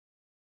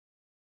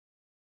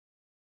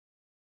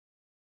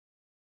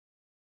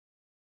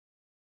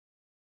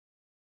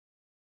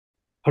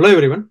Hello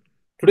everyone.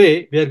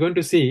 Today we are going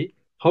to see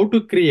how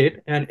to create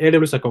an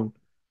AWS account.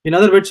 In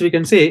other words, we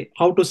can say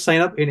how to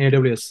sign up in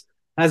AWS.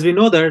 As we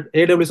know that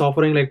AWS is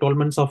offering like 12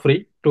 months of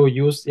free to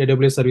use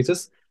AWS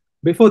services.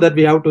 Before that,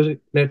 we have to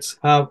let's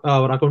have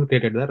our account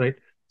created there, right?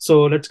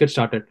 So let's get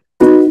started.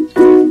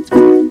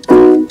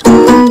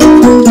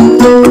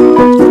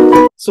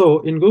 So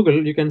in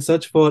Google, you can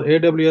search for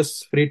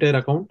AWS free tier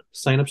account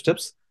sign up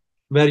steps,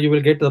 where you will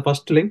get the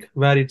first link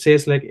where it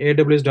says like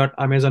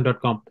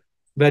aws.amazon.com,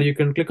 where you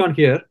can click on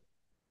here.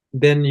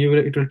 Then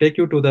it will take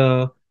you to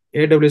the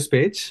AWS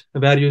page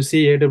where you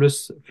see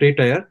AWS free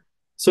tier.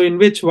 So in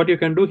which what you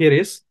can do here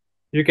is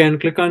you can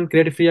click on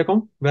create a free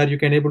account where you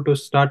can able to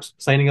start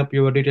signing up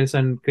your details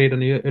and create an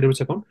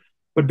AWS account.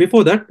 But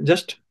before that,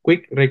 just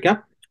quick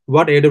recap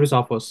what AWS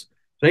offers,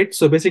 right?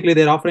 So basically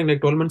they're offering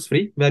like 12 months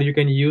free where you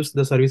can use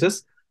the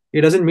services.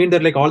 It doesn't mean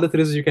that like all the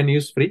services you can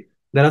use free.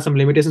 There are some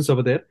limitations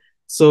over there.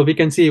 So we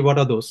can see what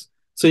are those.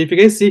 So if you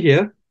guys see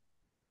here,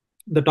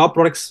 the top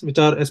products which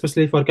are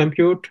especially for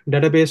compute,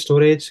 database,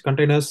 storage,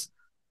 containers,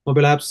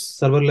 mobile apps,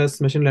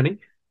 serverless, machine learning.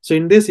 So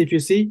in this, if you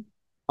see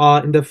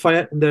in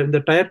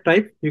the tier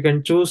type, you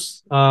can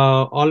choose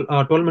all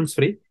 12 months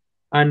free,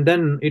 and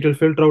then it will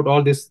filter out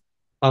all these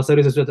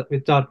services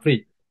which are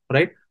free,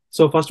 right?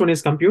 So first one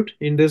is compute.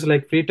 In this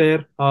like free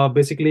tier,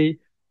 basically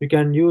you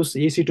can use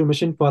EC2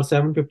 machine for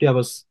 750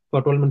 hours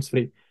for 12 months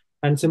free.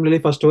 And similarly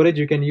for storage,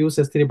 you can use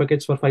S3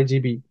 buckets for 5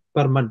 GB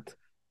per month,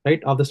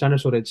 right, of the standard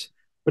storage.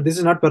 But this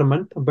is not per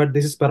month, but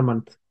this is per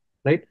month,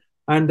 right?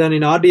 And then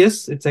in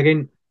RDS, it's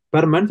again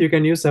per month. You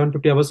can use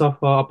 750 hours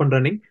of up and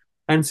running.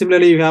 And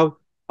similarly, you have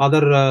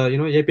other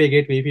API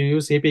gateway. If you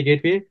use API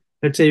gateway,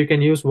 let's say you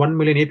can use 1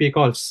 million API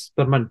calls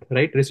per month,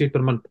 right? Received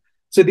per month.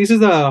 So this is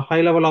the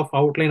high level of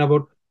outline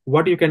about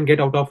what you can get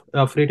out of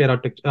free tier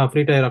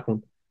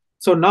account.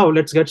 So now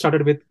let's get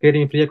started with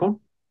creating a free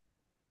account.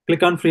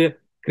 Click on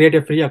create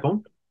a free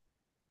account.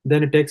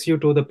 Then it takes you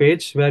to the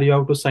page where you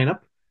have to sign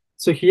up.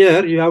 So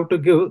here you have to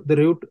give the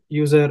root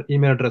user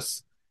email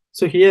address.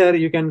 So here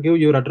you can give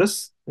your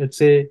address. Let's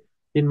say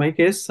in my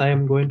case, I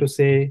am going to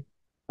say,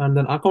 and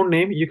then account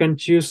name, you can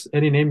choose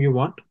any name you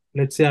want.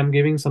 Let's say I'm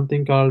giving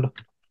something called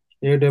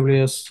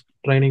AWS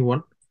training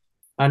one,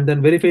 and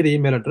then verify the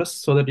email address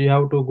so that you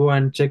have to go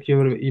and check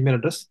your email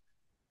address.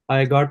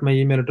 I got my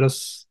email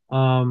address.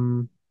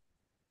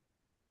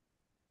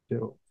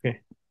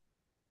 Okay.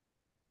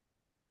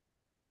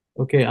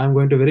 Okay, I'm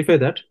going to verify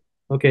that.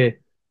 Okay,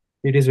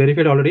 it is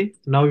verified already.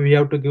 Now we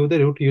have to give the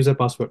root user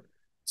password.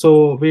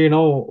 So we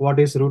know what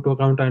is root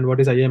account and what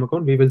is IAM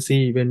account. We will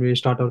see when we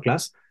start our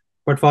class.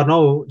 But for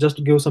now,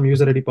 just give some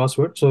user ID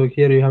password. So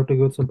here you have to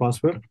give some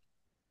password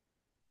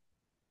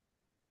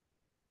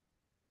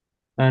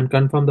and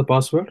confirm the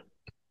password.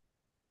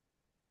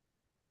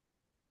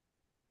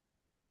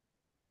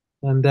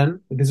 And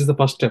then this is the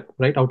first step,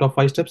 right? Out of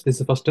 5 steps, this is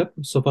the first step.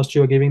 So first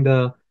you are giving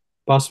the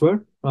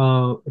password,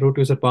 root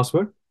user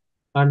password,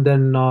 and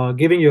then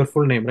giving your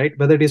full name, right?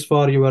 Whether it is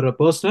for your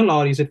personal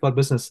or is it for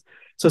business.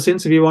 So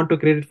since we want to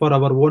create it for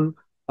our own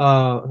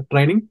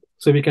training,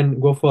 so we can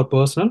go for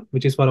personal,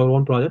 which is for our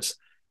own projects,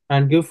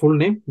 and give full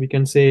name. We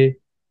can say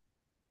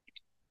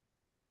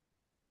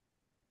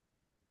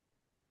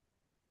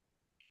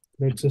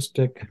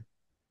RedSysTech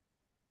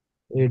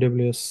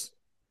AWS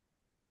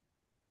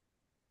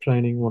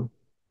training one,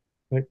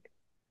 right?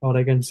 Or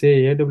I can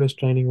say AWS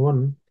training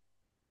one,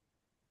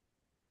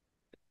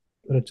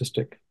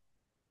 RedSysTech.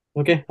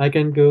 Okay, I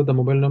can give the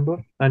mobile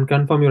number and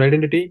confirm your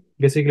identity.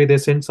 Basically, they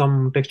send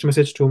some text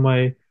message to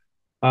my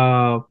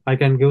I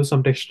can give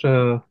some text,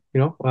 I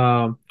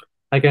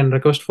can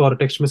request for a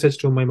text message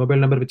to my mobile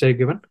number, which I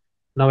given.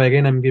 Now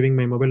again, I'm giving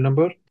my mobile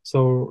number.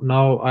 So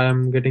now I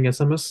am getting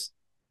SMS.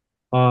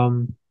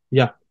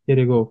 Yeah, here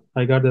you go.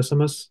 I got the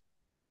SMS.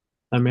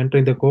 I'm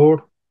entering the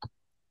code.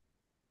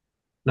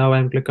 Now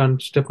I'm click on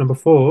step number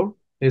 4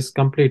 is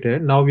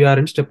completed. Now we are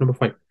in step number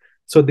 5.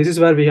 So this is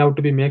where we have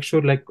to be make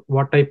sure like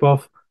what type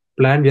of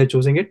plan we are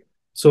choosing it.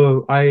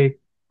 So I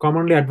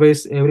commonly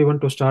advise everyone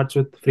to start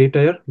with free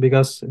tier,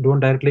 because don't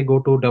directly go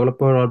to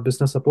developer or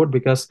business support,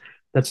 because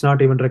that's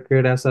not even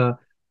required as a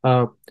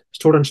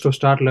students to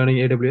start learning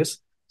AWS.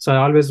 So I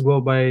always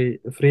go by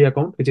free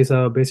account, which is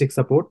a basic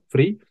support,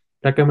 free,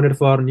 recommended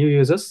for new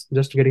users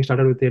just getting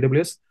started with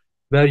AWS,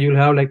 where you'll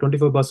have like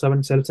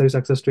 24/7 self-service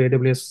access to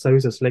AWS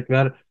services, like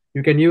where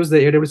you can use the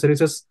AWS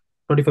services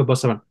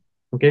 24/7.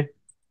 Okay.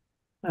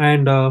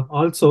 And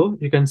also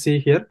you can see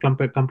here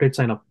complete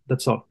sign up.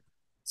 That's all.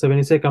 So when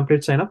you say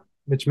complete sign up,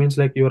 which means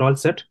like you're all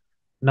set.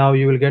 Now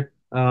you will get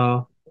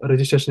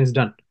registration is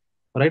done.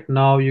 All right.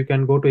 Now you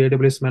can go to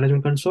AWS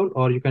management console,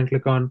 or you can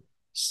click on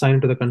sign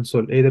into the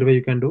console. Either way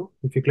you can do.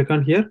 If you click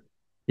on here,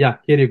 yeah,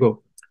 here you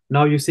go.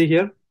 Now you see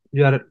here,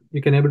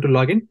 you can able to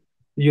log in.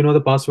 You know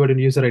the password and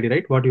user ID,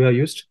 right? What you have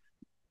used.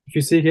 If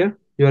you see here,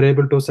 you are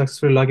able to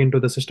successfully log into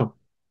the system,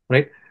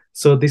 right?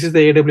 So this is the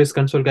AWS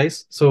console,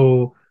 guys.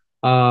 So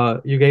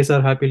you guys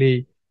are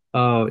happily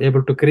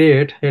able to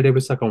create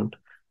AWS account.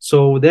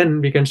 So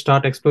then we can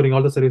start exploring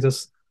all the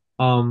services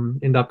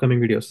in the upcoming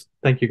videos.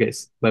 Thank you,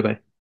 guys. Bye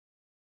bye.